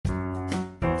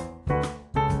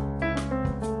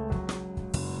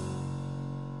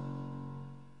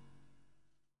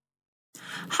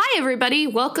Hi, everybody.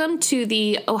 Welcome to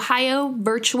the Ohio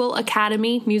Virtual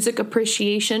Academy Music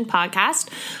Appreciation Podcast.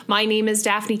 My name is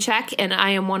Daphne Check, and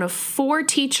I am one of 4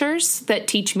 teachers that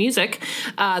teach music.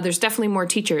 There's definitely more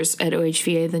teachers at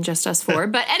OHVA than just us 4.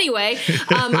 But anyway,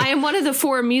 I am one of the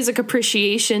 4 music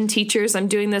appreciation teachers. I'm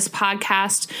doing this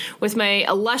podcast with my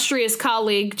illustrious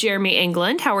colleague, Jeremy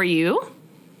England. How are you?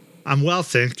 I'm well,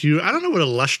 thank you. I don't know what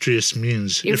illustrious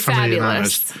means. You're if fabulous. I'm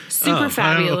honest. Super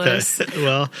fabulous. Okay.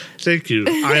 Well, thank you.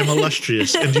 I am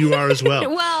illustrious, and you are as well.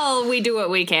 Well, we do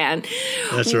what we can.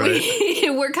 That's right.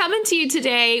 We're coming to you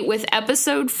today with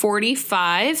episode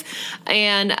 45,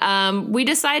 and we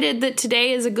decided that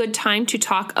today is a good time to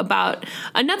talk about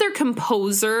another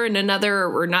composer and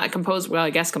I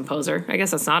guess composer. I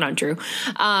guess that's not untrue.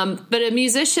 But a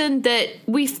musician that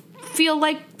we feel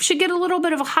like should get a little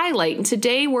bit of a highlight. And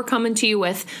today we're coming to you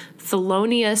with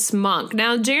Thelonious Monk.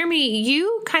 Now, Jeremy,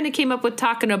 you kind of came up with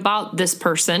talking about this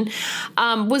person.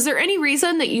 Was there any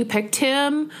reason that you picked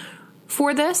him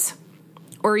for this?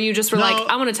 Or you just were like,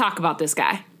 I want to talk about this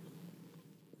guy?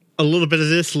 A little bit of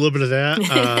this, a little bit of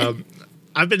that.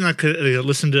 I've been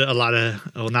listening to a lot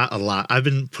of, well, not a lot. I've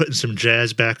been putting some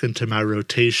jazz back into my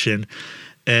rotation.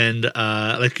 And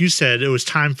like you said, it was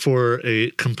time for a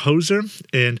composer.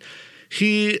 And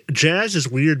jazz is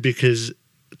weird because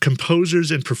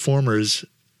composers and performers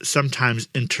sometimes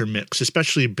intermix,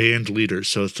 especially band leaders.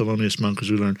 So Thelonious Monk, as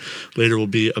we learned later, will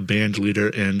be a band leader.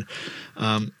 And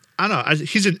I don't know,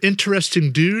 he's an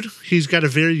interesting dude. He's got a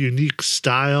very unique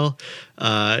style.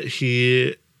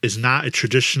 He is not a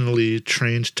traditionally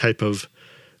trained type of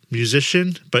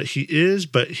musician, but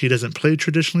he doesn't play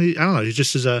traditionally. I don't know. He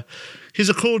just is he's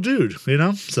a cool dude, you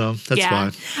know? So that's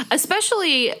why.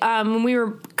 Especially when we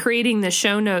were creating the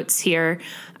show notes here,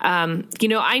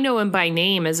 I know him by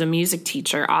name as a music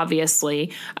teacher,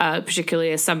 obviously,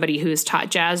 particularly as somebody who's taught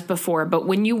jazz before. But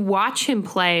when you watch him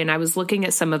play, and I was looking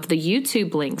at some of the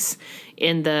YouTube links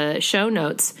in the show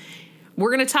notes,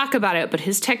 we're going to talk about it, but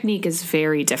his technique is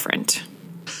very different.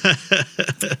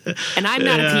 And I'm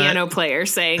not a piano player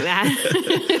saying that.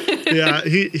 Yeah,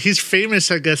 he's famous,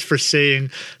 I guess, for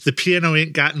saying the piano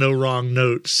ain't got no wrong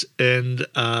notes. And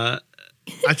I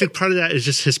think part of that is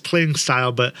just his playing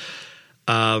style, but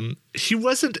he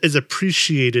wasn't as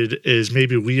appreciated as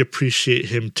maybe we appreciate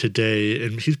him today.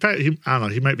 And I don't know,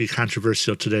 he might be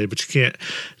controversial today, but you can't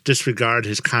disregard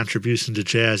his contribution to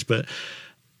jazz. But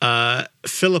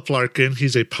Philip Larkin,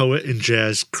 he's a poet and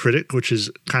jazz critic, which is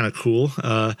kind of cool,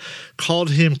 called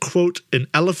him, quote, an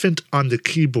elephant on the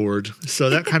keyboard.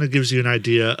 So that kind of gives you an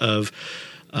idea of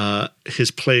his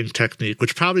playing technique,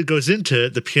 which probably goes into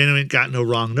the piano ain't got no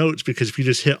wrong notes, because if you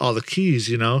just hit all the keys,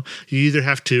 you either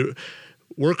have to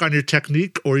work on your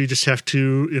technique or you just have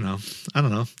to, I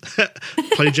don't know,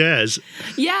 play jazz.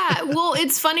 Yeah, well,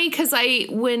 it's funny because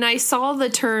when I saw the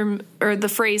term or the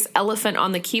phrase elephant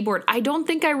on the keyboard, I don't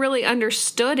think I really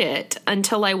understood it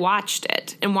until I watched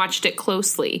it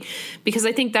closely, because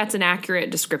I think that's an accurate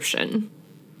description.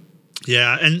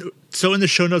 Yeah, and so in the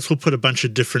show notes, we'll put a bunch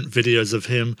of different videos of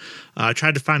him. I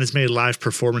tried to find as many live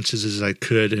performances as I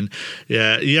could, and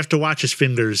yeah, you have to watch his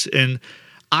fingers. And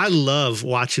I love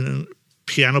watching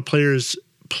piano players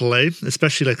play,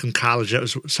 especially like in college. That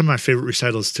was some of my favorite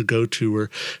recitals to go to were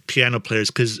piano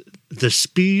players, because the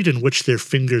speed in which their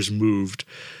fingers moved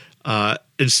and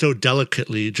so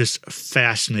delicately just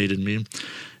fascinated me.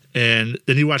 And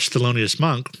then you watch Thelonious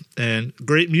Monk, and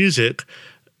great music,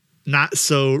 not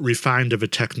so refined of a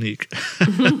technique.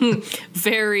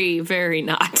 Very, very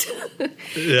not.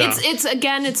 Yeah.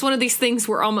 It's one of these things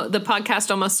where the podcast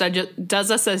almost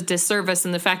does us a disservice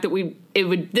in the fact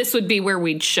that this would be where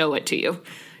we'd show it to you.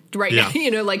 Right.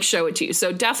 Yeah. Like show it to you.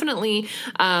 So definitely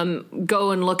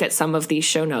go and look at some of these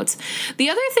show notes.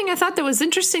 The other thing I thought that was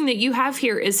interesting that you have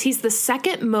here is he's the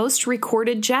second most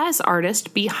recorded jazz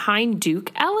artist behind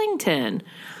Duke Ellington.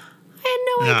 I had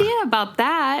no idea about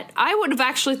that. I would have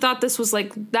actually thought that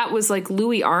was like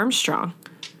Louis Armstrong.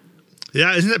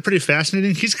 Yeah, isn't that pretty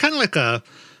fascinating? He's kind of like a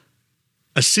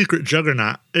secret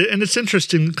juggernaut. And it's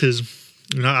interesting because,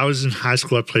 I was in high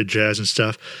school, I played jazz and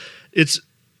stuff.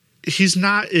 He's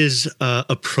not as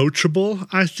approachable,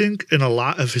 I think, in a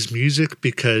lot of his music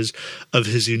because of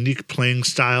his unique playing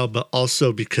style, but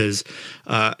also because,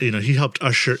 he helped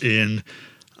usher in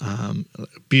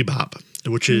bebop,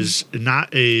 which is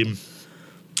not a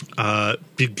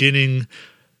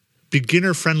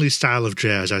beginner-friendly style of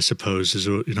jazz, I suppose, is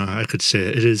I could say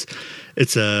it.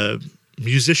 It's a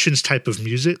musician's type of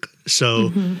music.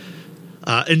 So,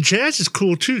 and jazz is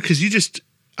cool too because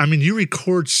you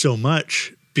record so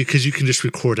much because you can just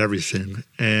record everything.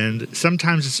 And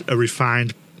sometimes it's a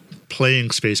refined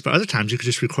playing space, but other times you can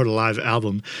just record a live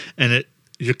album and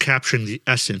you're capturing the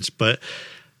essence. But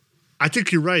I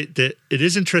think you're right that it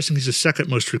is interesting he's the second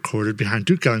most recorded behind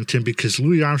Duke Ellington, because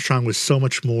Louis Armstrong was so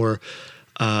much more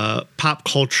pop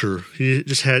culture. He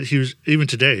was, even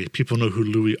today, people know who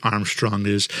Louis Armstrong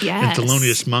is. Yes. And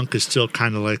Thelonious Monk is still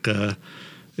kind of like a,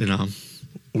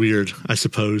 weird, I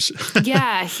suppose.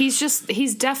 Yeah,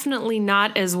 he's definitely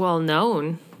not as well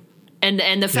known.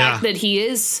 And the fact that he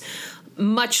is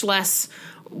much less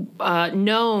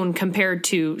known compared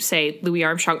to, say, Louis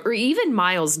Armstrong or even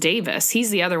Miles Davis. He's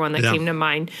the other one that came to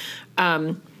mind,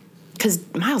 because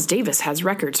Miles Davis has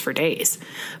records for days.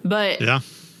 But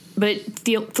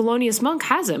Thelonious Monk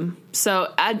has him.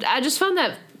 So I just found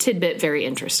that tidbit very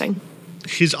interesting.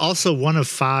 He's also one of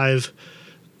 5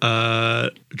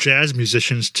 jazz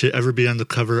musicians to ever be on the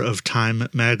cover of Time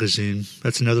magazine.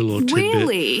 That's another little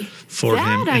tidbit for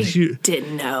him. I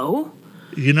didn't know.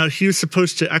 He was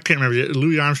supposed to, I can't remember,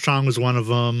 Louis Armstrong was one of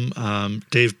them,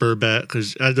 Dave Brubeck,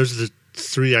 because those are the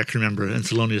 3 I can remember, and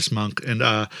Thelonious Monk.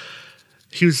 And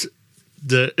he was,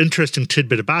 the interesting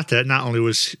tidbit about that, not only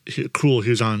was he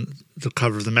was on the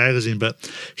cover of the magazine, but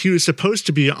he was supposed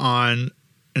to be on,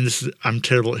 and I'm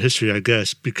terrible at history, I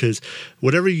guess, because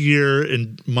whatever year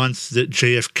and month that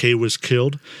JFK was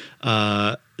killed,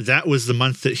 that was the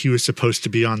month that he was supposed to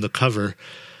be on the cover.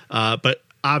 But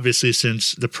obviously,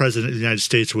 since the president of the United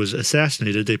States was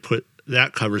assassinated, they put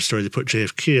that cover story. They put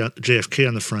JFK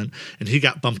on the front, and he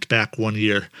got bumped back 1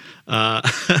 year. Wow.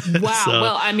 So,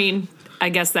 well, I mean, I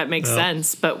guess that makes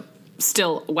sense, but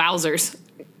still, wowzers.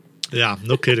 Yeah,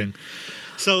 no kidding.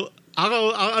 So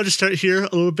I'll just start here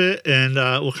a little bit, and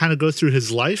we'll kind of go through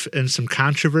his life and some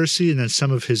controversy, and then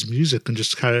some of his music, and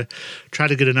just kind of try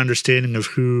to get an understanding of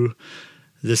who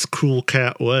this cool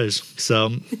cat was.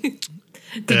 So.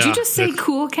 Did you just say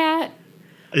cool cat?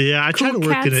 Yeah, I try to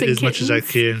work in it as much as I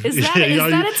can. Is that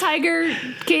a Tiger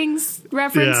King's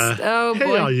reference? Yeah. Oh, boy.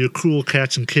 Hey, all you cool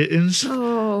cats and kittens.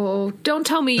 Oh, don't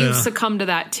tell me you've succumbed to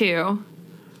that, too.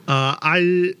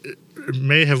 I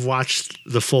may have watched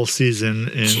the full season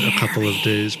in a couple of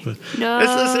days, but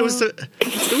it was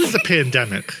the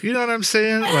pandemic. You know what I'm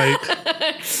saying? Like,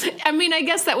 I mean, I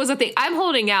guess that was a thing. I'm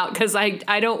holding out because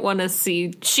I don't want to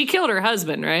see. She killed her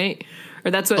husband, right? Or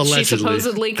that's what allegedly. She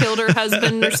supposedly killed her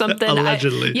husband or something.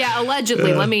 Allegedly.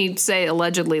 Allegedly. Let me say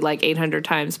allegedly like 800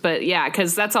 times. But yeah,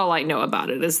 because that's all I know about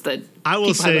it is that I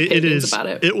will say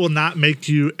it will not make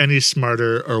you any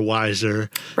smarter or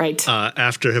wiser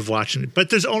after have watched it.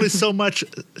 But there's only so much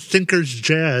thinker's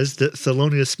jazz that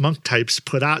Thelonious Monk types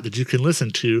put out that you can listen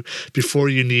to before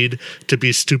you need to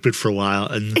be stupid for a while.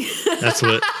 And that's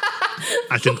what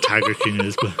I think Tiger King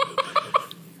is. But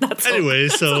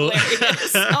hilarious.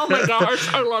 Oh my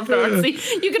gosh, I love that. See,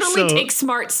 you can only take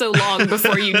smart so long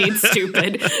before you need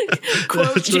stupid.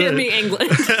 Quote Jimmy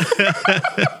England.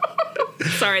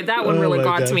 Sorry, that one really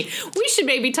got to me. We should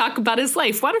maybe talk about his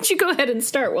life. Why don't you go ahead and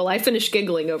start while I finish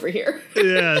giggling over here?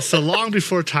 Yeah, so long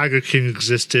before Tiger King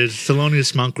existed,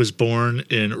 Thelonious Monk was born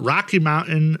in Rocky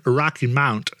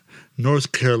Mount,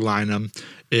 North Carolina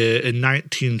in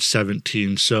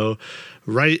 1917. So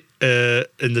right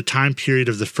in the time period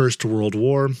of the First World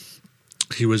War,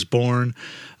 he was born.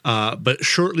 But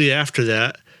shortly after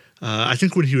that, I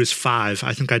think when he was 5,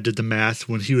 I think I did the math.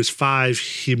 When he was 5,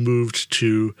 he moved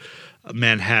to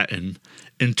Manhattan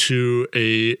into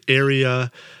a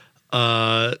area,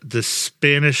 the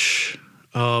Spanish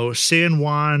San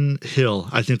Juan Hill,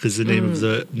 I think is the name of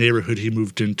the neighborhood he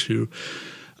moved into.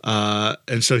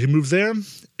 And so he moved there,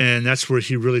 and that's where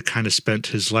he really kind of spent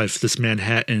his life, this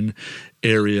Manhattan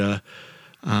area.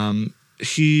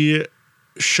 He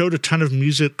showed a ton of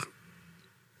music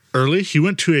early. He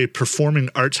went to a performing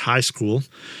arts high school,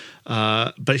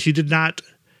 but he did not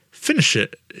finish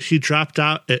it. He dropped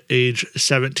out at age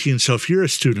 17. So if you're a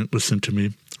student, listen to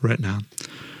me right now.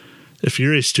 If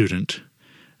you're a student,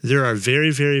 there are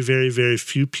very, very, very, very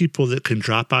few people that can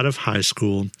drop out of high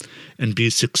school and be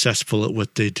successful at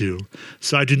what they do.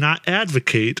 So I do not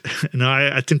advocate, and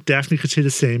I think Daphne could say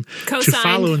the same, to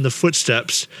follow in the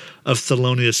footsteps of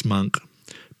Thelonious Monk,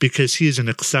 because he is an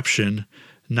exception,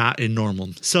 not a normal.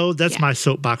 So that's my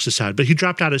soapbox aside. But he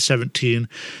dropped out at 17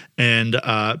 and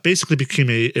basically became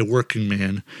a working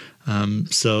man.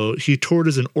 So he toured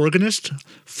as an organist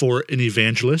for an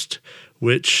evangelist,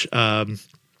 which...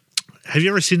 have you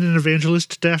ever seen an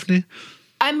evangelist, Daphne?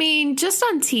 I mean, just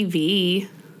on TV.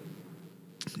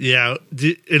 Yeah,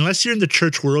 unless you're in the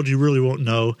church world, you really won't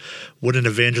know what an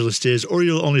evangelist is, or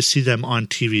you'll only see them on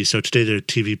TV. So today they're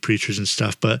TV preachers and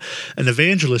stuff. But an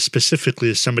evangelist specifically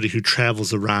is somebody who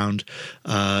travels around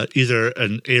either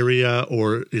an area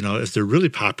or, if they're really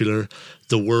popular,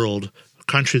 the world,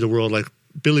 like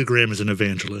Billy Graham is an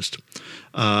evangelist.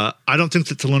 I don't think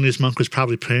that Thelonious Monk was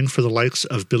probably praying for the likes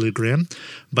of Billy Graham,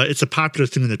 but it's a popular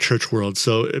thing in the church world.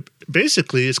 So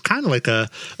basically, it's kind of like a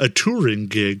touring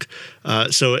gig.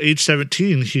 So at age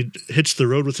 17, he hits the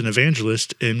road with an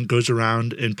evangelist and goes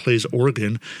around and plays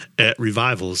organ at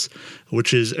revivals,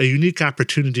 which is a unique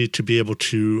opportunity to be able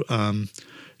to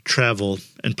travel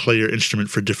and play your instrument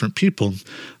for different people.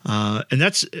 And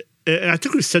I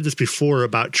think we've said this before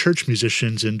about church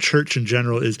musicians and church in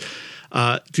general is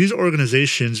these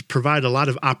organizations provide a lot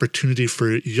of opportunity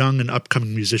for young and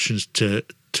upcoming musicians to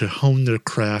hone their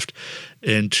craft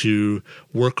and to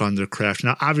work on their craft.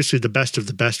 Now, obviously, the best of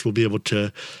the best will be able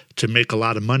to make a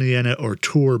lot of money in it or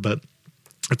tour, but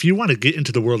if you want to get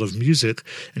into the world of music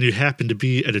and you happen to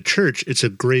be at a church, it's a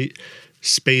great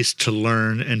space to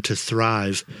learn and to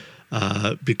thrive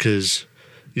because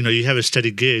you have a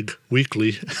steady gig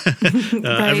weekly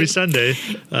every Sunday.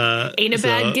 Ain't a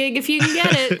bad gig if you can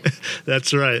get it.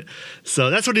 That's right. So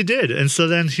that's what he did. And so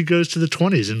then he goes to the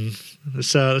 20s, and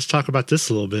let's talk about this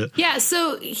a little bit. Yeah,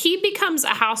 so he becomes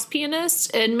a house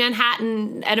pianist in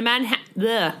Manhattan,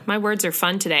 my words are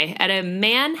fun today, at a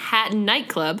Manhattan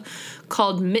nightclub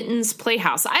called Minton's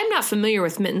Playhouse. I'm not familiar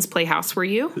with Minton's Playhouse. Were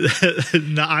you?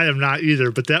 No, I am not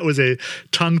either, but that was a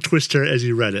tongue twister as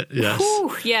you read it. Yes.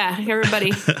 Whew, yeah,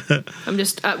 everybody. I'm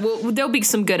just, there'll be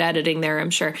some good editing there, I'm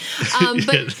sure.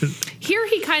 But here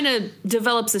he kind of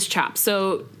develops his chops.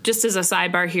 So just as a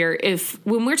sidebar here,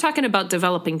 when we're talking about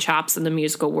developing chops in the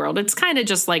musical world, it's kind of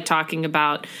just like talking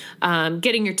about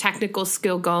getting your technical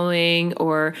skill going,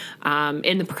 or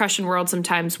in the percussion world,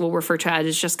 sometimes we'll refer to it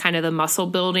as just kind of the muscle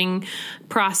building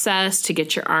process to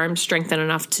get your arms strengthened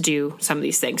enough to do some of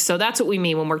these things. So that's what we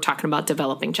mean when we're talking about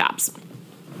developing chops.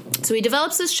 So he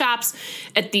develops his chops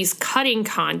at these cutting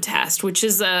contests, which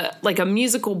is like a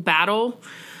musical battle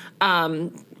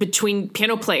between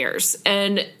piano players.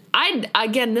 And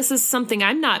again, this is something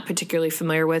I'm not particularly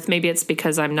familiar with. Maybe it's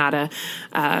because I'm not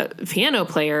a piano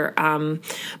player.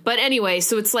 But anyway,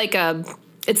 so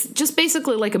it's just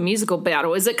basically like a musical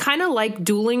battle. Is it kind of like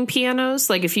dueling pianos?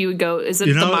 Like if you would go, is it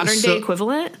the modern day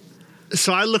equivalent?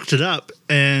 So I looked it up,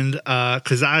 and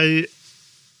because I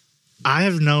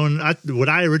have known what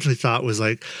I originally thought was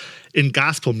like in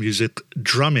gospel music,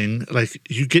 drumming, like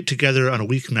you get together on a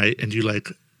weeknight and you like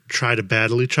try to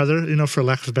battle each other, for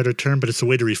lack of a better term, but it's a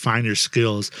way to refine your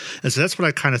skills. And so that's what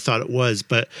I kind of thought it was.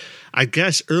 But I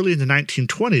guess early in the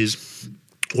 1920s,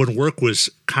 when work was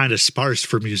kind of sparse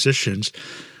for musicians,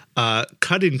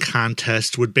 cutting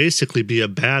contests would basically be a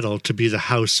battle to be the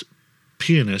house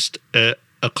pianist at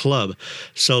a club.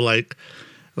 So like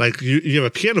you have a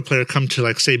piano player come to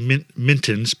like say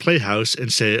Minton's Playhouse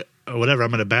and say, whatever, I'm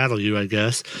going to battle you, I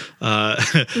guess.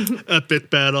 Epic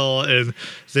battle, and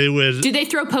they would. Do they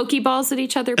throw pokeballs at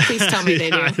each other? Please tell me they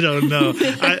do. I don't know.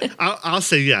 I'll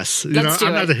say yes. I'm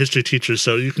not a history teacher,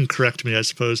 so you can correct me, I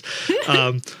suppose.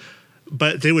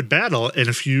 But they would battle, and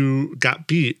if you got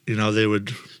beat, they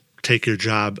would take your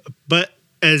job. But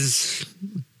as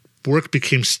work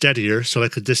became steadier, so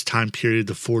like at this time period,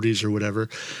 the 40s or whatever,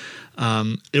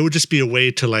 it would just be a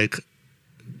way to like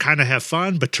kind of have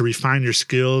fun, but to refine your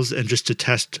skills and just to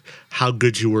test how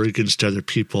good you were against other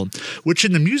people, which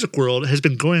in the music world has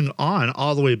been going on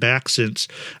all the way back since,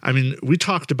 we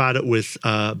talked about it with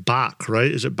Bach,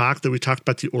 right? Is it Bach that we talked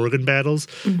about the organ battles?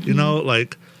 Mm-hmm.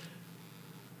 Like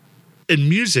in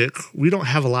music, we don't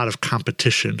have a lot of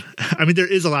competition.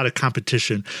 There is a lot of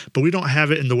competition, but we don't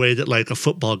have it in the way that like a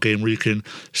football game where you can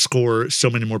score so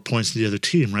many more points than the other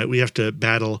team, right? We have to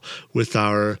battle with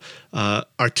our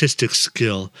artistic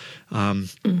skill. And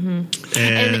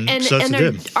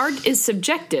art is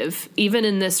subjective, even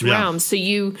in this realm. So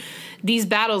these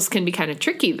battles can be kind of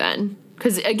tricky then.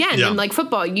 Because again, in like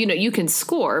football, you can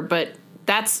score, but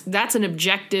that's an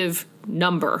objective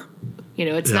number.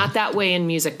 It's not that way in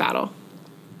music battle.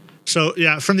 So,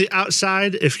 from the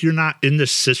outside, if you're not in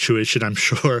this situation, I'm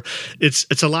sure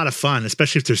it's a lot of fun,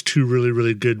 especially if there's two really,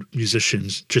 really good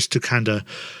musicians just to kind of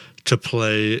to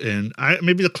play. And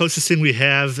maybe the closest thing we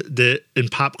have that in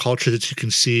pop culture that you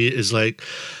can see is like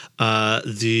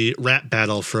the rap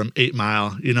battle from 8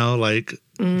 Mile,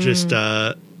 just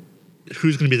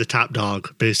who's going to be the top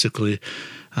dog, basically.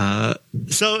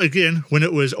 So again, when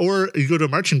it was, or you go to a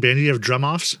marching band, you have drum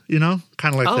offs, kind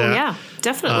of like that. Oh yeah,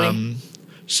 definitely.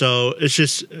 So it's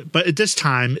just, but at this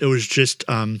time it was just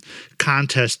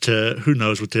contest to who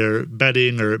knows what they're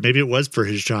betting, or maybe it was for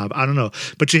his job. I don't know,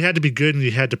 but you had to be good and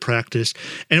you had to practice,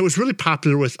 and it was really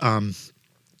popular with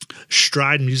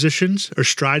stride musicians or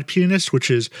stride pianists,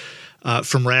 which is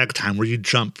from ragtime, where you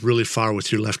jump really far with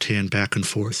your left hand back and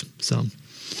forth. So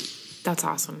that's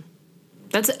awesome.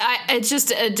 It's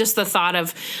just the thought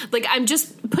of like,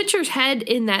 put your head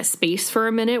in that space for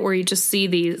a minute where you just see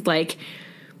these like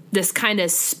this kind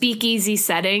of speakeasy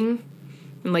setting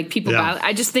and like people.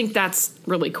 I just think that's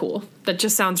really cool. That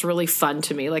just sounds really fun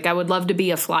to me. Like I would love to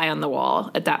be a fly on the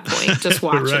wall at that point, just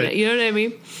watching it. You know what I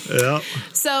mean? Yeah.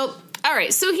 So, all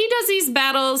right. So he does these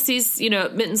battles,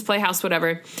 Mittens Playhouse,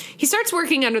 whatever. He starts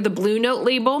working under the Blue Note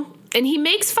label. And he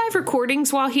makes 5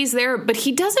 recordings while he's there, but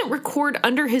he doesn't record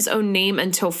under his own name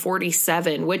until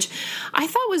 47, which I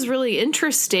thought was really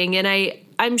interesting. And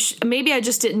maybe I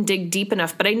just didn't dig deep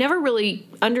enough, but I never really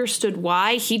understood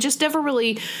why. He just never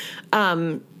really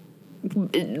worked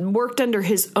under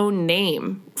his own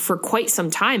name for quite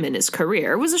some time in his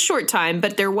career. It was a short time,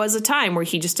 but there was a time where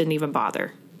he just didn't even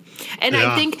bother. And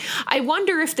I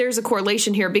wonder if there's a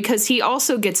correlation here because he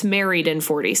also gets married in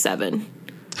 47.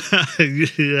 So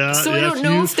I don't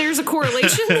know if there's a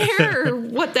correlation there or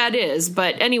what that is.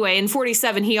 But anyway, in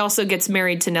 47, he also gets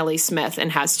married to Nellie Smith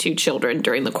and has 2 children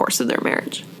during the course of their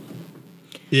marriage.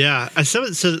 Yeah. So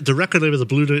the record label, the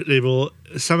Blue Note label,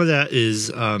 some of that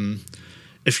is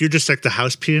if you're just like the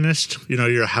house pianist,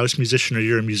 you're a house musician or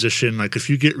you're a musician, like if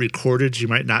you get recorded, you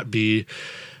might not be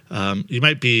you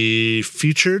might be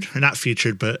featured or not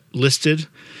featured, but listed.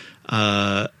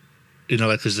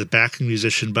 Like as a backing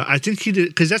musician. But I think he did,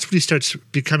 because that's when he starts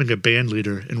becoming a band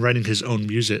leader and writing his own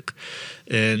music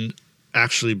and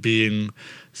actually being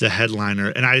the headliner.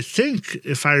 And I think,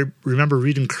 if I remember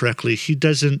reading correctly, he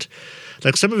doesn't,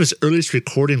 like some of his earliest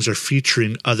recordings are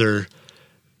featuring other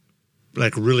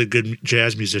like really good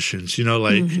jazz musicians,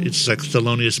 it's like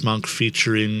Thelonious Monk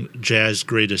featuring jazz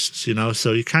greatest,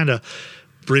 so he kind of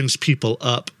brings people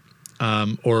up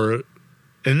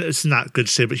and it's not good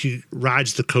to say, but he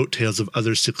rides the coattails of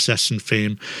other success and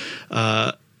fame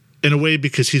in a way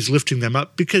because he's lifting them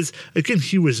up. Because again,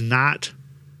 he was not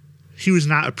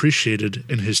appreciated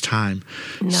in his time.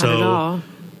 Not at all.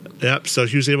 Yep. So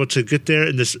he was able to get there,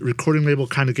 and this recording label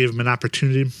kind of gave him an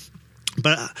opportunity.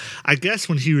 But I guess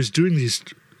when he was doing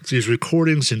these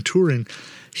recordings and touring,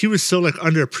 he was so like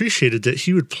underappreciated that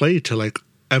he would play to like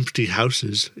empty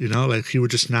houses. Like he would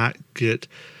just not get.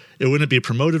 It wouldn't be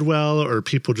promoted well, or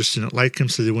people just didn't like him,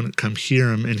 so they wouldn't come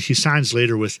hear him. And he signs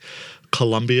later with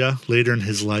Columbia later in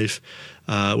his life,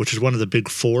 which is one of the big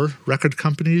 4 record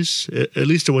companies. At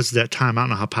least it was at that time. I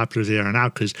don't know how popular they are now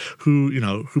because who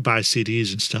buys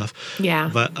CDs and stuff.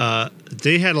 Yeah. But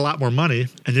they had a lot more money,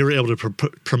 and they were able to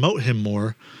promote him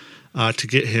more to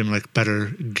get him like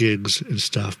better gigs and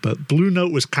stuff. But Blue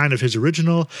Note was kind of his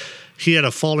original. He had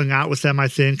a falling out with them, I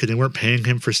think, and they weren't paying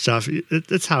him for stuff.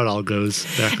 That's how it all goes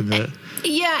back in the...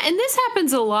 Yeah, and this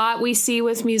happens a lot. We see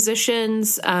with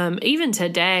musicians, even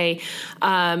today,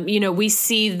 we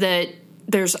see that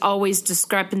there's always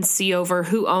discrepancy over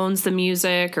who owns the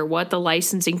music or what the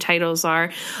licensing titles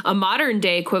are. A modern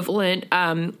day equivalent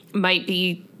might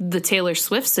be the Taylor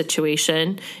Swift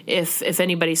situation. If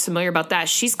anybody's familiar about that,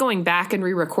 she's going back and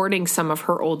re-recording some of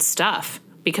her old stuff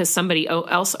because somebody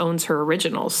else owns her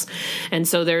originals. And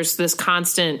so there's this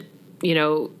constant,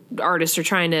 artists are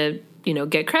trying to,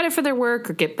 get credit for their work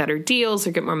or get better deals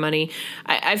or get more money.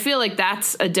 I feel like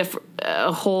that's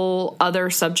a whole other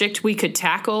subject we could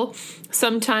tackle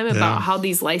sometime about how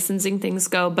these licensing things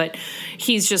go. But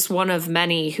he's just one of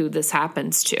many who this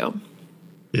happens to.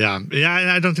 Yeah. Yeah.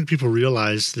 And I don't think people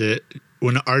realize that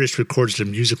when an artist records their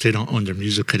music, they don't own their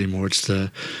music anymore. It's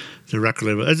the record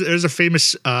label. There's a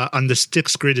famous, on the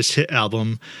Styx Greatest Hit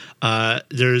album,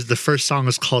 there's the first song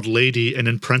is called Lady, and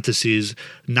in parentheses,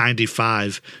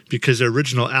 95, because the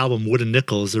original album, Wooden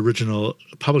Nickels, the original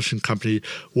publishing company,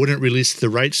 wouldn't release the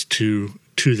rights to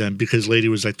them because Lady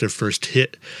was like their first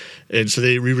hit. And so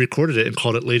they re-recorded it and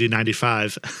called it Lady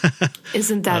 95.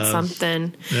 Isn't that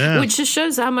something? Yeah. Which just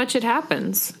shows how much it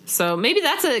happens. So maybe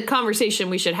that's a conversation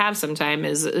we should have sometime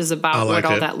is about what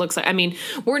all that looks like. I mean,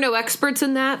 we're no experts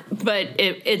in that, but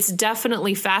it's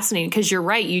definitely fascinating because you're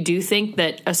right. You do think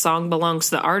that a song belongs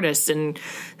to the artist, and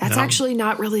that's actually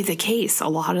not really the case a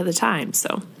lot of the time.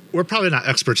 So we're probably not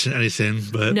experts in anything,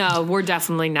 but... No, we're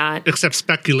definitely not. Except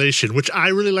speculation, which I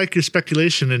really like your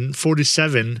speculation. In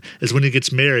 47 is when he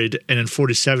gets married, and in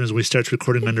 47 is when he starts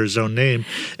recording under his own name.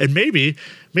 And maybe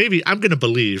I'm going to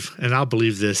believe, and I'll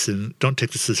believe this, and don't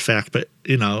take this as fact, but,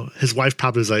 his wife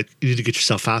probably was like, you need to get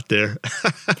yourself out there.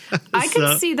 I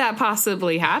could see that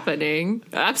possibly happening.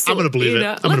 Absolutely. I'm going to believe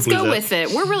it. Let's go with it.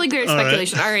 We're really good at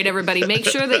speculation. All right, everybody, make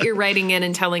sure that you're writing in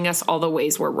and telling us all the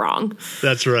ways we're wrong.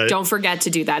 That's right. Don't forget to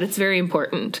do that. It's very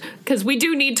important because we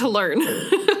do need to learn.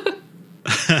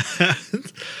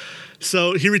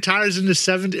 So he retires in the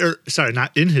 70s, or sorry,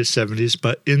 not in his 70s,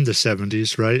 but in the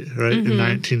 70s, right? In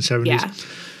 1970s. Yeah.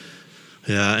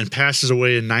 Yeah, and passes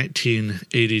away in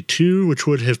 1982, which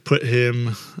would have put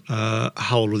him, how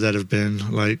old would that have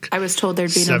been? Like I was told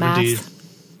there'd be 70. no math.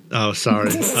 Oh,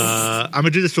 sorry. I'm going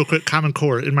to do this real quick. Common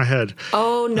Core in my head.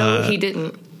 Oh, no, he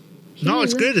didn't. No,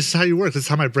 it's good. This is how you work. This is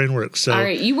how my brain works. So, all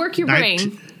right, you work your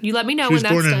brain. You let me know he was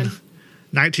when that's born in done.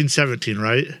 1917,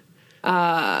 right?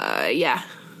 Yeah.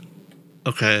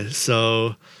 Okay,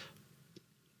 so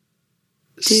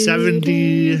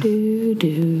 70.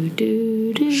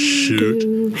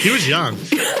 Shoot. He was young.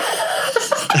 Wait,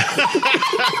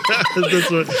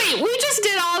 we just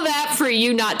did all that for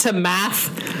you not to math.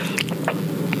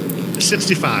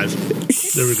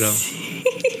 65. There we go.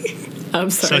 I'm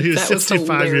sorry. So he was that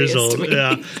 65 years old.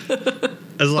 Yeah.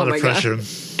 There's a lot of pressure. God.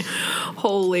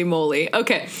 Holy moly.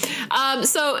 Okay.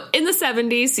 So in the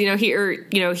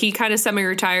 70s, he kind of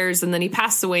semi-retires and then he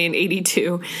passed away in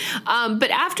 82.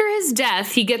 But after his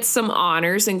death, he gets some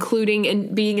honors,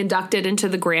 including being inducted into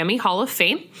the Grammy Hall of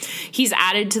Fame. He's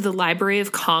added to the Library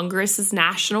of Congress's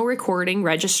National Recording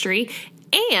Registry.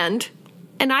 And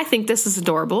I think this is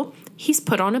adorable, he's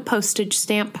put on a postage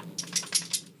stamp.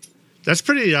 That's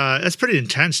pretty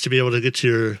intense to be able to get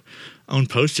your own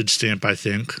postage stamp, I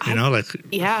think.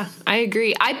 Yeah, I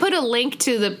agree. I put a link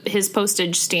to his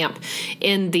postage stamp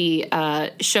in the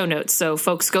show notes, so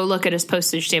folks go look at his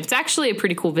postage stamp. It's actually a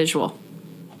pretty cool visual.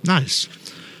 Nice.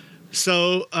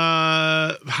 So,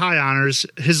 high honors.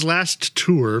 His last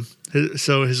tour.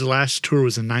 His last tour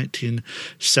was in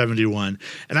 1971,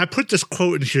 and I put this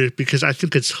quote in here because I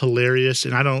think it's hilarious,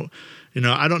 and I don't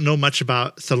know much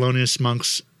about Thelonious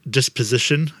Monk's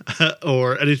disposition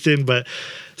or anything, but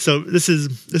so this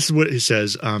is what he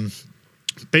says.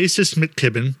 Bassist Mick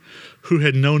Gibbon, who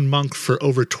had known Monk for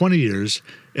over 20 years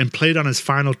and played on his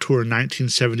final tour in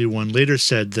 1971, later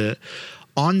said that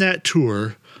on that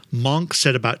tour, Monk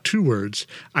said about 2 words.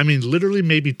 I mean, literally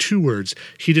maybe 2 words.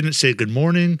 He didn't say good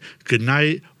morning, good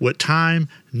night, what time,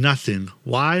 nothing.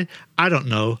 Why? I don't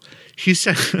know. He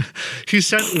sent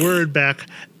word back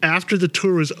after the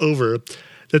tour was over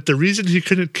that the reason he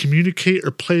couldn't communicate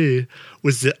or play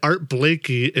was that Art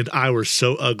Blakey and I were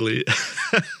so ugly.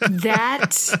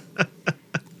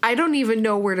 I don't even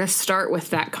know where to start with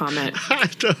that comment. I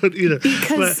don't either.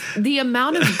 Because the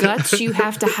amount of guts you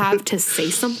have to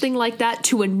say something like that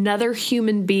to another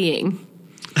human being.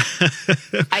 He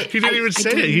didn't even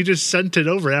say it. He just sent it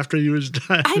over after he was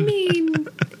done. I mean,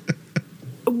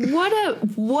 oh,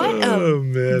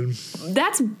 man.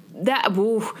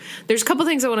 There's a couple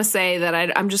things I want to say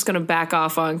that I'm just going to back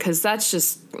off on because that's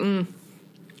just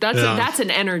that's an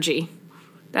energy.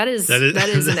 That is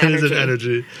an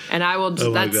energy. And I will.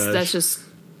 That's just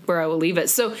where I will leave it.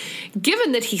 So,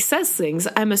 given that he says things,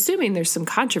 I'm assuming there's some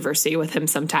controversy with him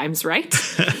sometimes, right?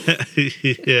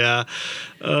 Yeah.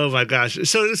 Oh my gosh.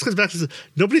 So this goes back to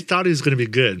nobody thought he was going to be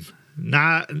good.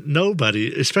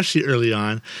 Nobody, especially early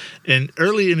on. And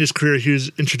early in his career, he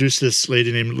was introduced to this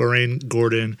lady named Lorraine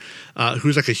Gordon, who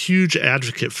was like a huge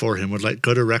advocate for him, would like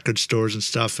go to record stores and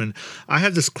stuff. And I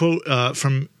have this quote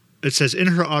it says, in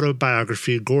her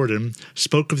autobiography, Gordon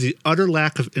spoke of the utter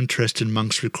lack of interest in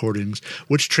Monk's recordings,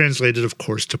 which translated, of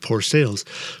course, to poor sales.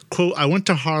 Quote, I went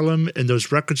to Harlem and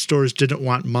those record stores didn't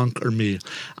want Monk or me.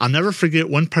 I'll never forget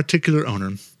one particular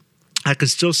owner. I could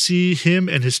still see him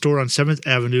and his store on 7th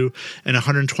Avenue and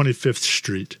 125th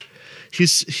Street.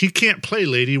 He can't play,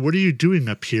 lady. What are you doing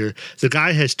up here? The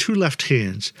guy has 2 left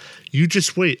hands. You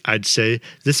just wait, I'd say.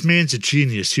 This man's a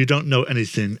genius. You don't know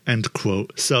anything, end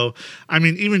quote. So, I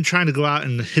mean, even trying to go out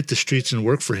and hit the streets and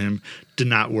work for him did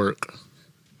not work.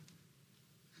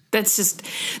 That's just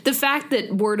the fact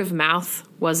that word of mouth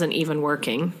wasn't even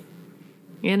working,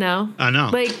 I know.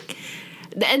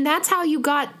 And that's how you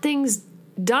got things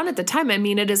done at the time. I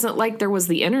mean, it isn't like there was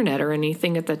the internet or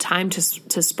anything at the time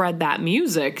to spread that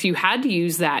music. You had to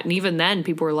use that, and even then,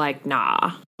 people were like,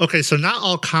 "Nah." Okay, so not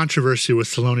all controversy with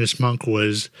Thelonious Monk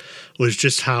was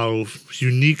just how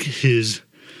unique his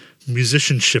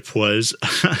musicianship was.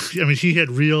 I mean, he had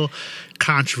real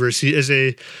controversy as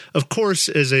a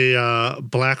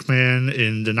black man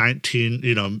in the mid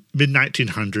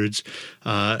 1900s.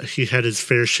 He had his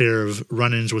fair share of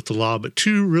run-ins with the law, but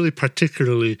 2 really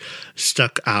particularly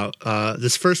stuck out.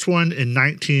 This first one in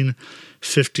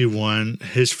 1951,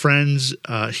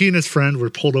 he and his friend were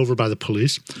pulled over by the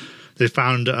police. They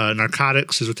found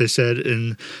narcotics, is what they said,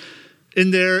 in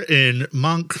there. And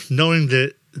Monk, knowing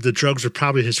that the drugs were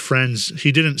probably his friends, he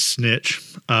didn't snitch.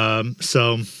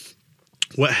 So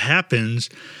what happened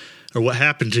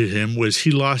to him was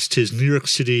he lost his New York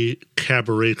City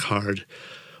cabaret card,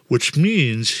 which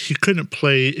means he couldn't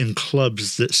play in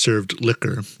clubs that served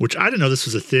liquor, which I didn't know this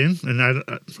was a thing. And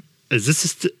Is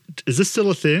this still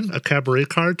a thing? A cabaret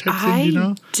card type thing, you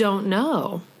know? Don't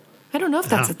know. I don't know if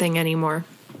that's a thing anymore.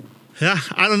 Yeah,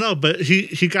 I don't know, but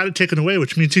he got it taken away,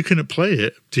 which means he couldn't play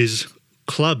it. These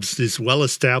clubs, these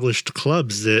well-established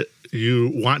clubs that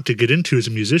you want to get into as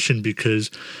a musician,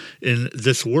 because in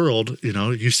this world, you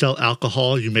know, you sell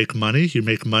alcohol, you make money, you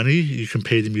can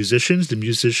pay the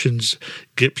musicians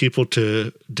get people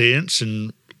to dance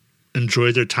and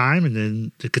enjoy their time, and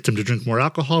then it gets them to drink more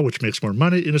alcohol, which makes more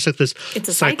money. And it's like this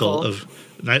cycle of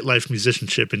nightlife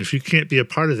musicianship. And if you can't be a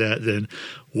part of that, then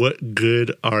what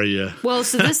good are you? Well,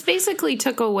 so this basically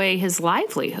took away his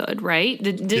livelihood, right?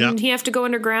 Didn't he have to go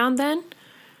underground then?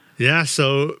 Yeah,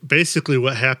 so basically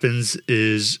what happens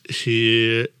is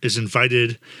he is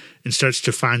invited and starts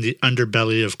to find the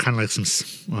underbelly of kind of like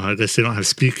I guess they don't have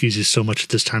speakeasies so much at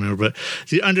this time, but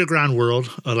the underground world,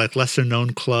 like lesser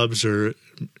known clubs or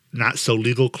not so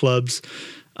legal clubs.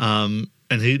 And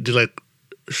he did like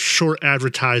short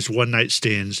advertised one night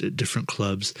stands at different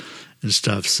clubs and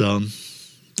stuff. So,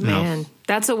 man,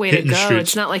 that's a way to go.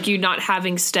 It's not like you not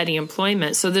having steady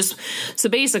employment. So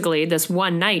basically this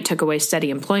one night took away steady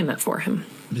employment for him.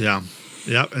 Yeah.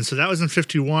 Yeah. And so that was in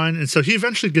 1951. And so he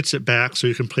eventually gets it back so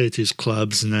he can play at these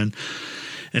clubs. And then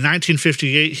in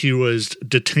 1958, he was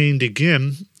detained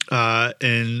again.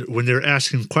 And when they were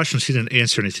asking questions, he didn't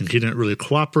answer anything. He didn't really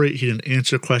cooperate. He didn't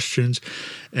answer questions.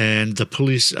 And the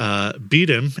police beat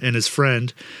him and his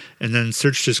friend and then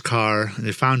searched his car. And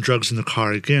they found drugs in the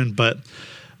car again. But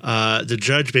the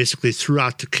judge basically threw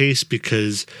out the case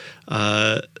because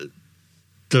the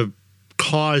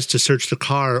cause to search the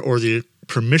car or the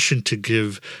permission to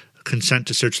give consent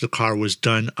to search the car was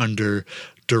done under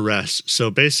duress. So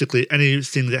basically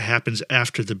anything that happens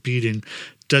after the beating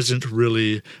doesn't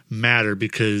really matter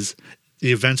because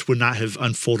the events would not have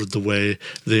unfolded the way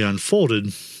they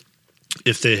unfolded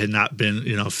if they had not been,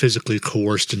 physically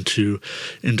coerced into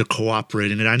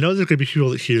cooperating. And I know there could be people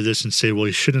that hear this and say, well,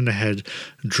 he shouldn't have had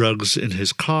drugs in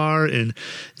his car. And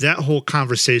that whole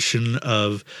conversation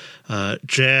of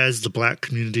jazz, the black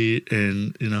community,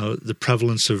 and, the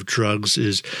prevalence of drugs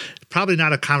is probably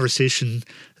not a conversation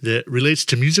that relates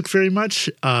to music very much.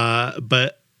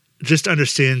 But just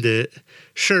understand that,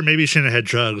 sure, maybe he shouldn't have had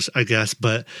drugs, I guess,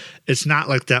 but it's not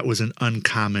like that was an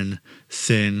uncommon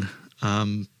thing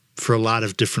for a lot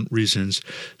of different reasons.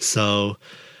 So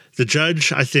the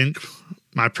judge, I think,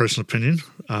 my personal opinion,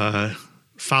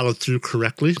 followed through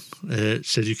correctly. It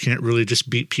said you can't really just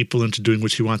beat people into doing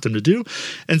what you want them to do.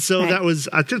 And so that was,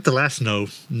 I think, the last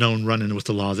known run-in with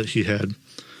the law that he had.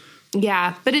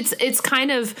 Yeah, but it's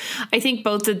kind of, I think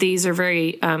both of these are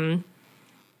very, kind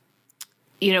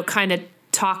of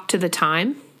talk to the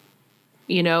time,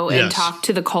 and talk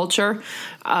to the culture,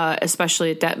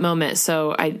 especially at that moment.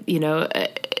 So he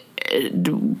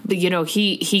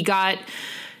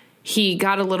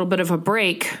got a little bit of a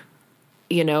break,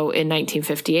 in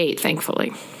 1958,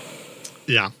 thankfully.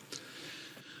 Yeah.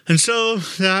 And so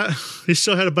he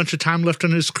still had a bunch of time left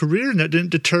on his career, and that didn't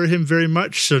deter him very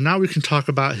much. So now we can talk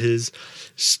about his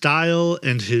style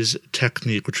and his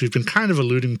technique, which we've been kind of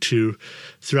alluding to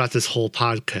throughout this whole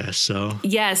podcast. So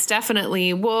yes,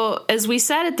 definitely. Well, as we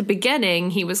said at the beginning,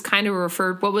 he was kind of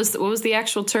referred. What was the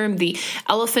actual term? The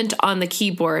elephant on the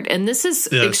keyboard. And this is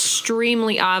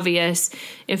extremely obvious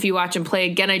if you watch him play.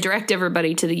 Again, I direct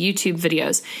everybody to the YouTube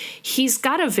videos. He's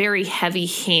got a very heavy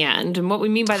hand, and what we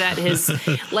mean by that is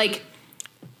like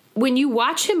when you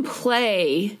watch him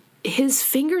play, his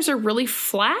fingers are really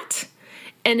flat.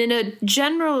 And in a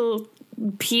general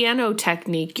piano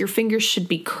technique, your fingers should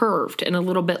be curved and a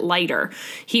little bit lighter.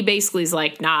 He basically is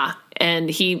like, nah. And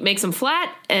he makes them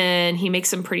flat and he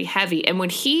makes them pretty heavy. And when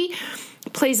he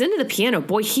plays into the piano,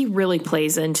 boy, he really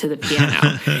plays into the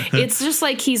piano. It's just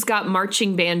like he's got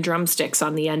marching band drumsticks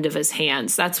on the end of his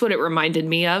hands. That's what it reminded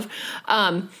me of.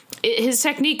 His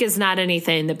technique is not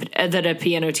anything that a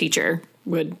piano teacher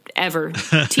would ever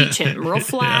teach him. Real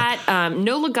flat,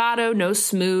 no legato, no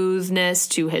smoothness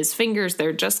to his fingers.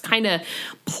 They're just kind of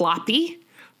ploppy.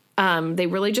 They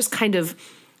really just kind of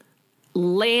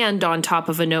land on top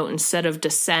of a note instead of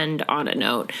descend on a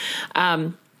note.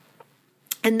 And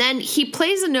then he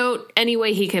plays a note any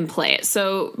way he can play it.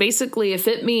 So basically, if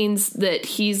it means that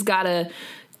he's got to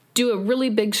do a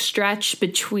really big stretch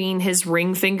between his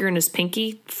ring finger and his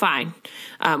pinky, fine.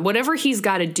 Whatever he's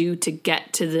got to do to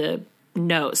get to the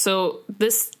note. So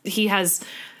he has,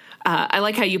 I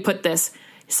like how you put this.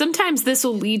 Sometimes this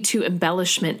will lead to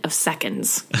embellishment of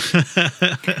seconds.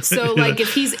 So like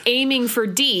if he's aiming for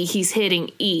D, he's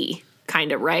hitting E,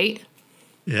 kind of, right?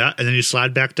 Yeah, and then you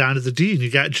slide back down to the D, and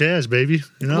you got jazz, baby.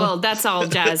 You know? Well, that's all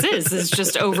jazz is. It's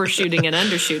just overshooting and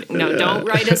undershooting. No, don't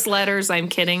write us letters. I'm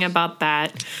kidding about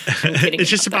that.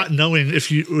 It's just about knowing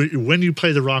when you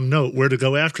play the wrong note, where to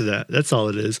go after that. That's all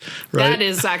it is, right? That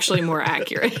is actually more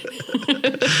accurate.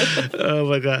 Oh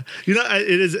my god! You know, it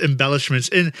is embellishments,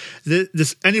 and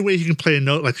this any way he can play a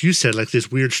note, like you said, like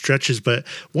these weird stretches. But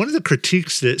one of the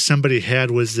critiques that somebody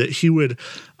had was that he would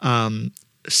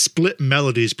split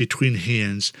melodies between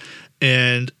hands,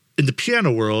 and in the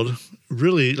piano world,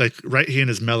 really, like right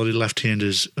hand is melody, left hand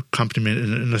is accompaniment,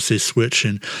 unless they switch,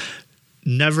 and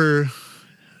never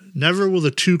will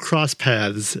the two cross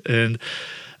paths. And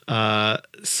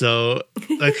so,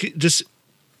 like, just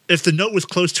if the note was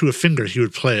close to a finger, he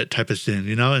would play it, type of thing,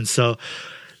 you know. And so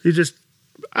he just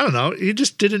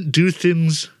didn't do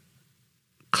things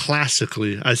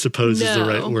classically, I suppose, is the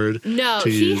right word. No,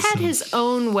 he had his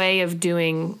own way of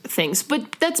doing things, but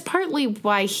that's partly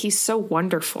why he's so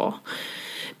wonderful,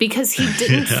 because he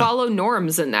didn't follow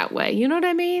norms in that way. You know what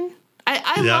I mean?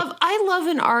 I love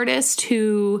an artist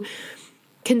who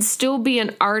can still be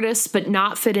an artist but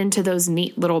not fit into those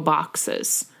neat little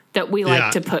boxes that we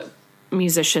like to put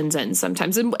musicians in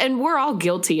sometimes, and we're all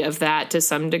guilty of that to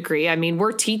some degree. I mean,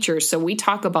 we're teachers, so we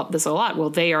talk about this a lot. Well,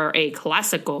 they are a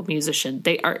classical musician,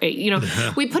 they are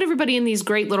we put everybody in these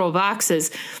great little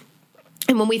boxes,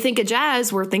 and when we think of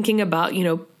jazz, we're thinking about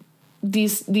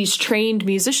these trained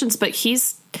musicians, but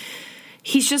he's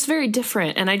just very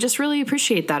different, and I just really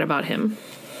appreciate that about him.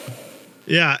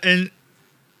 Yeah, and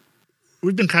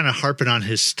we've been kind of harping on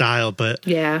his style, but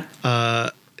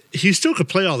he still could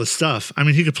play all the stuff. I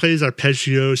mean, he could play his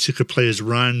arpeggios, he could play his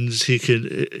runs,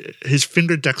 his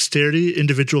finger dexterity,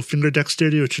 individual finger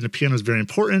dexterity, which in the piano is very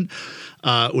important,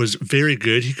 was very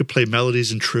good. He could play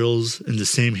melodies and trills in the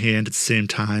same hand at the same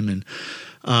time. And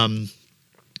as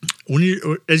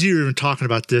you were even talking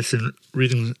about this and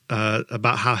reading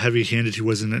about how heavy-handed he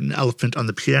was in An Elephant on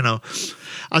the Piano,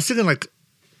 I was thinking, like,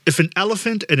 if an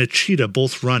elephant and a cheetah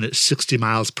both run at 60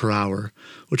 miles per hour,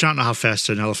 which I don't know how fast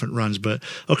an elephant runs, but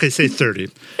okay, say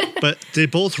 30, but they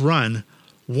both run,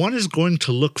 one is going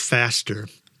to look faster,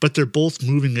 but they're both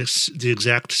moving at the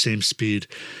exact same speed.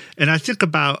 And I think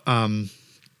about, I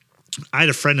had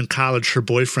a friend in college, her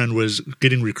boyfriend was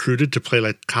getting recruited to play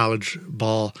like college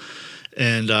ball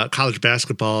and college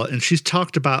basketball, and she's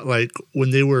talked about, like,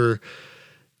 when they were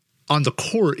on the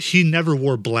court, he never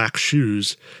wore black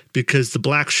shoes because the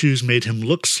black shoes made him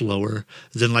look slower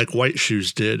than like white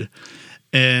shoes did.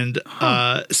 And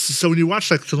so when you watch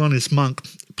like Thelonious Monk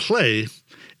play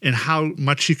and how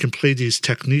much he can play these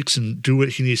techniques and do what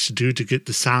he needs to do to get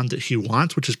the sound that he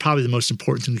wants, which is probably the most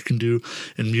important thing you can do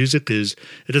in music, is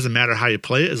it doesn't matter how you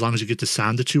play it as long as you get the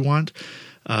sound that you want.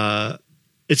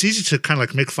 It's easy to kind of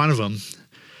like make fun of him,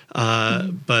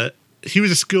 but he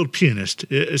was a skilled pianist.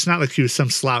 It's not like he was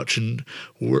some slouch and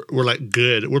we're like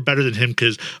good. We're better than him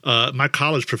because my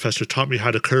college professor taught me how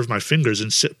to curve my fingers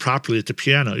and sit properly at the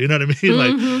piano. You know what I mean?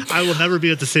 Mm-hmm. Like, I will never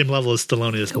be at the same level as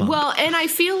Thelonious Monk. Well, and I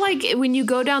feel like when you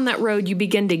go down that road, you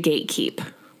begin to gatekeep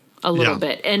a little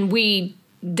bit. And we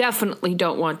definitely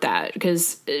don't want that,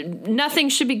 because nothing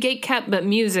should be gatekept, but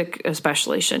music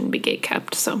especially shouldn't be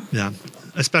gatekept. So yeah.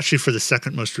 Especially for the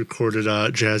second most recorded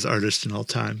jazz artist in all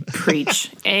time.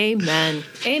 Preach. Amen.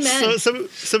 Amen. So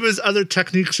some of his other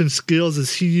techniques and skills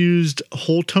is he used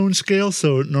whole tone scale.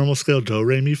 So normal scale, do,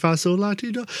 re, mi, fa, sol, la,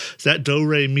 ti, do. So that do,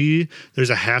 re, mi, there's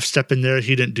a half step in there.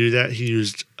 He didn't do that. He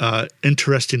used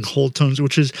interesting whole tones,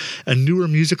 which is a newer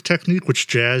music technique, which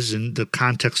jazz in the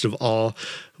context of all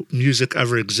music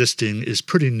ever existing is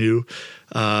pretty new.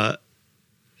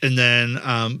 And then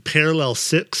parallel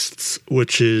sixths,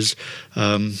 which is,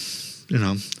 interval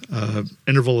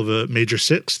of a major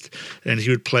sixth. And he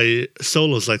would play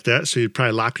solos like that. So you'd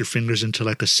probably lock your fingers into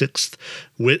like a sixth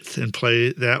width and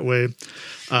play that way.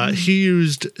 He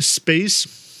used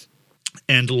space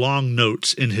and long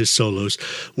notes in his solos,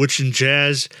 which in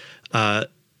jazz,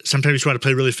 sometimes you want to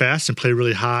play really fast and play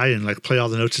really high and like play all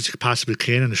the notes that you possibly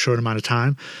can in a short amount of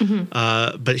time.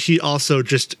 Mm-hmm. But he also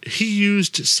he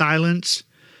used silence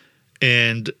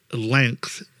and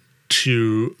length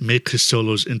to make his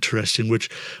solos interesting,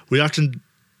 which we have to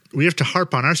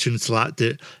harp on our students a lot,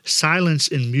 that silence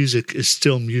in music is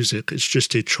still music. It's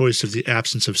just a choice of the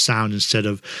absence of sound instead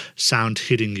of sound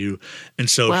hitting you. And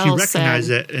so he recognized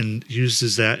that and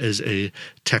uses that as a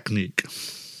technique.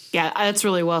 Yeah, that's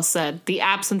really well said. The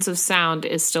absence of sound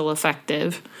is still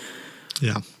effective.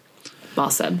 Yeah.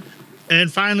 Well said. And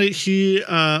finally,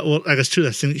 I guess two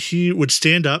last things. He would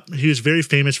stand up. He was very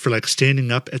famous for like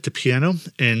standing up at the piano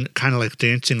and kind of like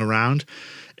dancing around.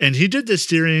 And he did this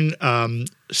during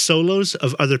solos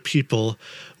of other people,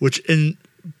 which in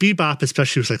bebop,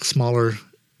 especially with like smaller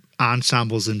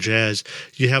ensembles in jazz,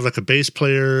 you have like a bass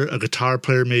player, a guitar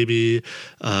player, maybe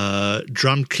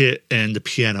drum kit, and the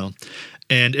piano.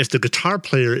 And if the guitar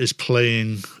player is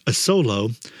playing a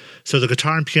solo, so the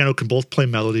guitar and piano can both play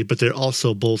melody, but they're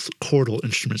also both chordal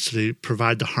instruments. So they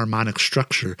provide the harmonic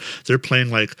structure. They're playing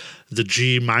like the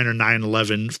G minor 9,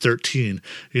 11, 13.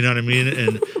 You know what I mean?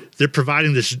 And they're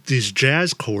providing these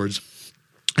jazz chords,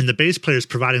 and the bass player is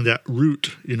providing that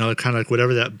root, you know, kind of like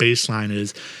whatever that bass line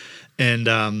is.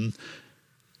 And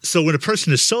so when a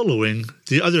person is soloing,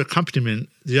 the other accompaniment,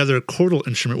 the other chordal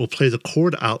instrument will play the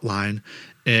chord outline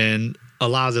and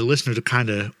allow the listener to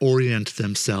kind of orient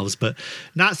themselves. But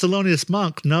not Thelonious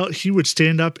Monk. No, he would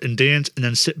stand up and dance and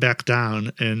then sit back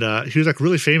down. And he was like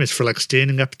really famous for like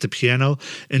standing up at the piano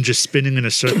and just spinning in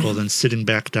a circle, then sitting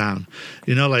back down.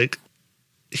 You know, like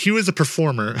he was a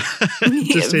performer,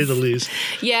 to say the least.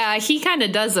 Yeah, he kind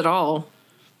of does it all.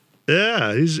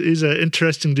 Yeah, he's an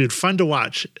interesting dude. Fun to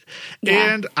watch.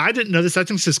 Yeah. And I didn't know this. I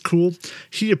think this is cool.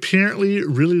 He apparently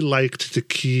really liked the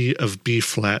key of B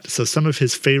flat. So some of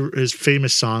his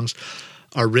famous songs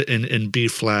are written in B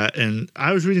flat. And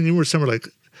I was reading somewhere like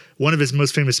one of his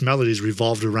most famous melodies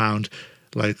revolved around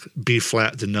like B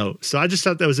flat, the note. So I just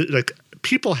thought that was like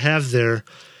people have their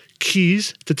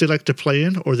keys that they like to play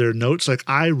in or their notes. Like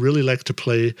I really like to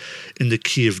play in the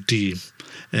key of D.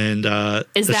 And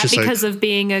is that because of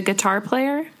being a guitar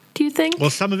player, do you think? Well,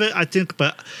 some of it, I think,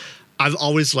 but I've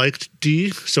always liked D.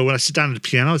 So when I sit down at the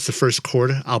piano, it's the first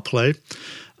chord I'll play.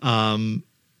 And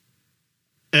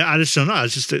I just don't know.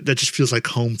 That just feels like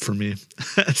home for me.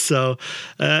 So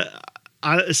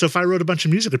if I wrote a bunch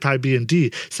of music, it'd probably be in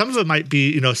D. Some of it might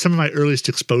be, you know, some of my earliest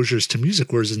exposures to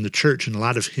music was in the church, and a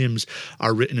lot of hymns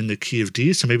are written in the key of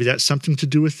D. So maybe that's something to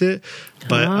do with it.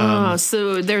 But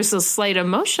so there's a slight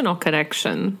emotional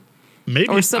connection, maybe,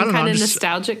 or some kind of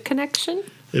nostalgic connection.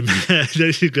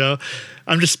 There you go.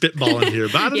 I'm just spitballing here,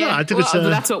 but I don't know. I think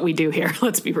that's what we do here.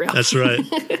 Let's be real. That's right.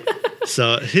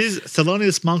 So his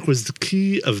Thelonious Monk was the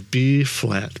key of B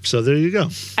flat. So there you go.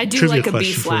 I do like a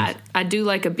B flat. I do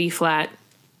like a B flat.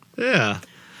 Yeah.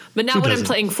 But not when I'm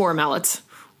playing four mallets.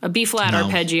 A B flat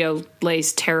arpeggio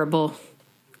lays terrible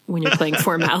when you're playing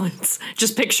four mallets.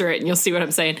 Just picture it and you'll see what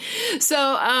I'm saying.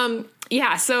 So,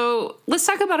 so let's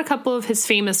talk about a couple of his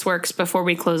famous works before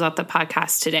we close out the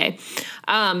podcast today.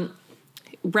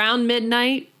 Round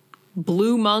Midnight,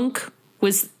 Blue Monk,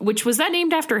 was that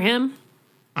named after him?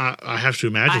 I have to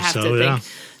imagine think.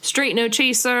 Straight No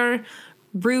Chaser,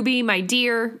 Ruby, My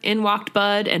Dear, In Walked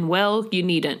Bud, and Well, You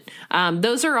Needn't.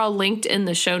 Those are all linked in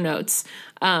the show notes.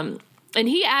 And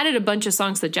he added a bunch of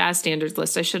songs to the Jazz Standards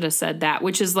list. I should have said that,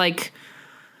 which is like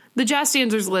the Jazz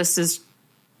Standards list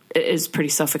is pretty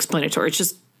self-explanatory. It's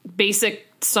just basic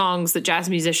songs that jazz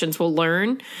musicians will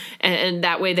learn, and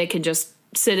that way they can just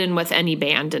sit in with any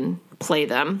band and play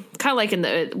them, kind of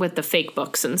like with the fake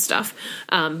books and stuff.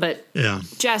 But yeah,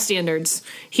 Jazz Standards,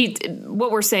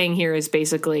 what we're saying here is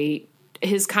basically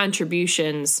his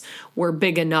contributions were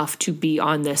big enough to be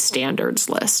on this standards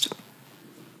list.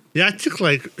 Yeah, I think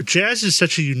like jazz is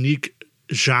such a unique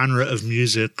genre of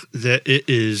music that it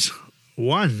is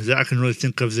one that I can really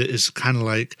think of that is kind of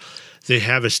like they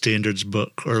have a standards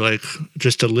book or like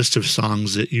just a list of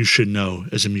songs that you should know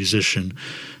as a musician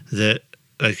that,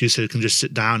 like you said, can just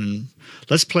sit down and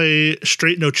let's play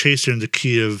Straight No Chaser in the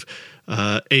key of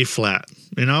A flat,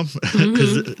 you know,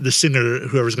 because the singer,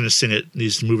 whoever's going to sing it,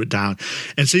 needs to move it down.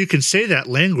 And so you can say that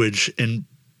language and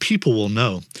people will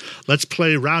know. Let's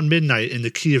play Round Midnight in the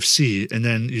key of C. And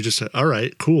then you just say, all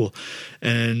right, cool.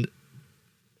 And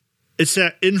it's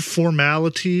that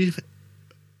informality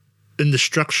in the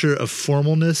structure of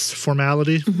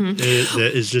formality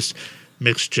that is just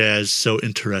makes jazz so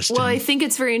interesting. Well, I think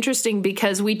it's very interesting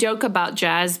because we joke about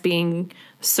jazz being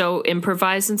so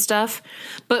improvised and stuff,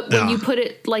 but when you put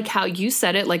it like how you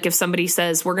said it, like if somebody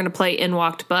says we're going to play In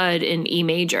Walked Bud in E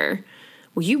major,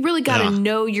 well, you really got to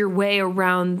know your way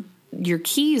around your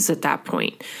keys at that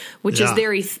point, which is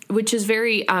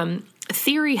very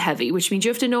theory heavy, which means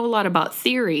you have to know a lot about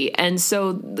theory. And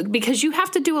so because you have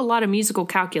to do a lot of musical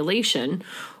calculation,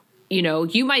 you know,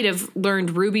 you might have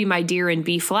learned Ruby, My Dear in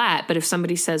B flat, but if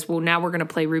somebody says, well, now we're going to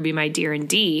play Ruby, My Dear in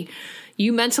D,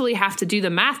 you mentally have to do the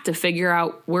math to figure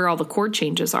out where all the chord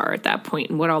changes are at that point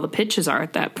and what all the pitches are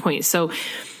at that point. So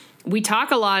we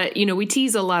talk a lot, you know, we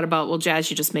tease a lot about, well, jazz,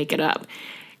 you just make it up.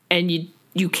 And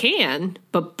you can,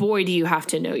 but boy, do you have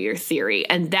to know your theory.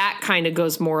 And that kind of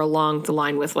goes more along the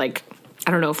line with like,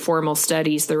 I don't know if formal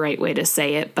studies the right way to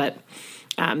say it, but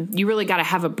you really got to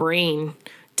have a brain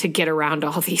to get around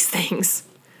all these things.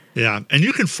 Yeah. And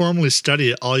you can formally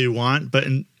study it all you want, but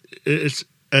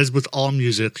as with all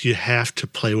music, you have to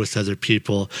play with other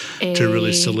people to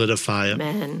really solidify it.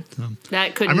 Man,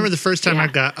 I remember the first time I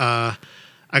got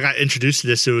introduced to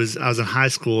this. I was in high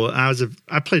school. And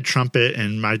I played trumpet,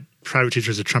 and my private teacher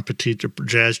was a trumpet teacher,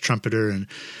 jazz trumpeter, and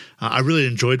I really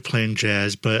enjoyed playing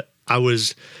jazz. But I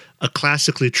was a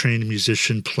classically trained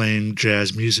musician playing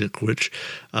jazz music, which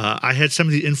I had some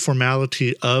of the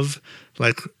informality of.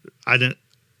 Like I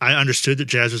understood that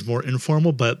jazz was more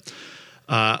informal, but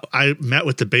I met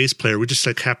with the bass player. We just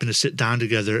like happened to sit down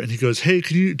together, and he goes, "Hey,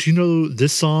 do you know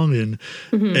this song in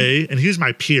A?" And he was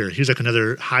my peer. He was like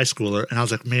another high schooler, and I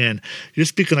was like, "Man, you're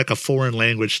speaking like a foreign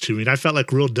language to me." And I felt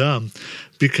like real dumb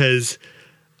because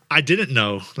I didn't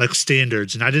know like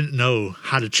standards, and I didn't know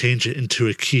how to change it into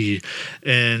a key.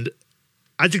 And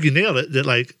I think you nailed it. That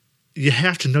like you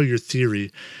have to know your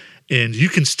theory, and you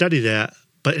can study that.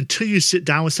 But until you sit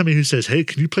down with somebody who says, "Hey,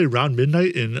 can you play Round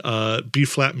Midnight in B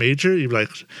flat major?" You're like,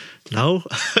 "No,"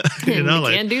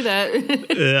 can't do that.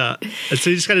 Yeah, and so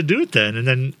you just got to do it then. And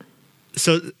then,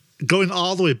 so going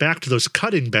all the way back to those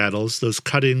cutting battles, is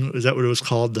that what it was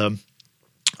called? You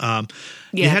had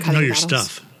to know your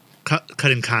stuff.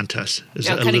 Cutting contests is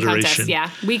cutting contests. Yeah,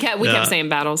 we kept saying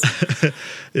battles.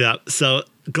 Yeah, so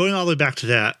going all the way back to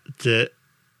that.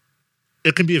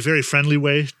 It can be a very friendly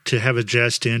way to have a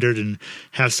jazz standard and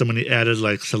have somebody added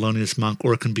like Thelonious Monk,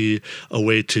 or it can be a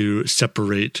way to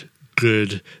separate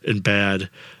good and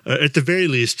bad. At the very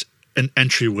least, an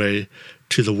entryway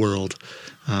to the world.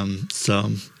 And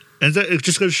it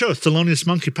just goes to show, Thelonious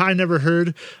Monk, you probably never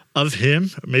heard of him.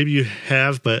 Maybe you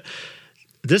have, but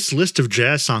this list of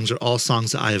jazz songs are all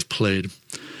songs that I have played.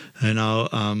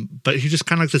 But he's just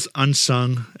kind of like this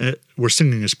unsung, we're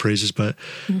singing his praises, but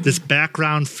this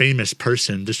background famous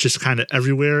person that's just kind of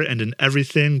everywhere and in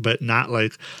everything, but not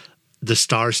like the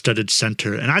star-studded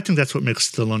center. And I think that's what makes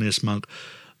Thelonious Monk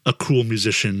a cool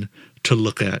musician to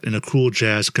look at, and a cool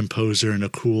jazz composer, and a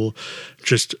cool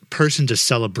just person to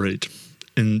celebrate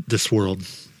in this world.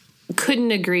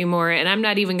 Couldn't agree more. And I'm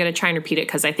not even going to try and repeat it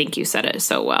because I think you said it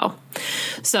so well.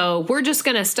 So we're just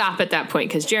going to stop at that point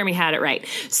because Jeremy had it right.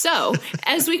 So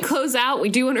as we close out, we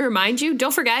do want to remind you,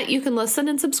 don't forget, you can listen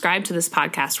and subscribe to this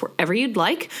podcast wherever you'd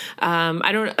like.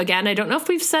 I don't know if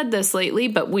we've said this lately,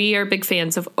 but we are big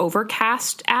fans of the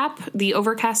Overcast app.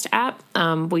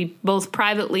 We both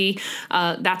privately,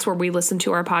 that's where we listen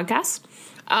to our podcasts.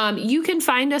 You can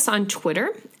find us on Twitter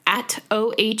at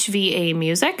OHVA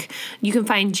Music. You can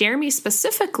find Jeremy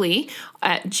specifically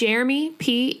at Jeremy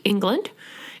P. England.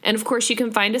 And of course, you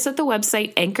can find us at the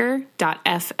website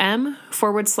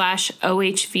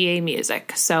anchor.fm/OHVA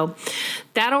Music. So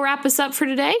that'll wrap us up for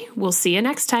today. We'll see you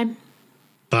next time.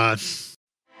 Bye.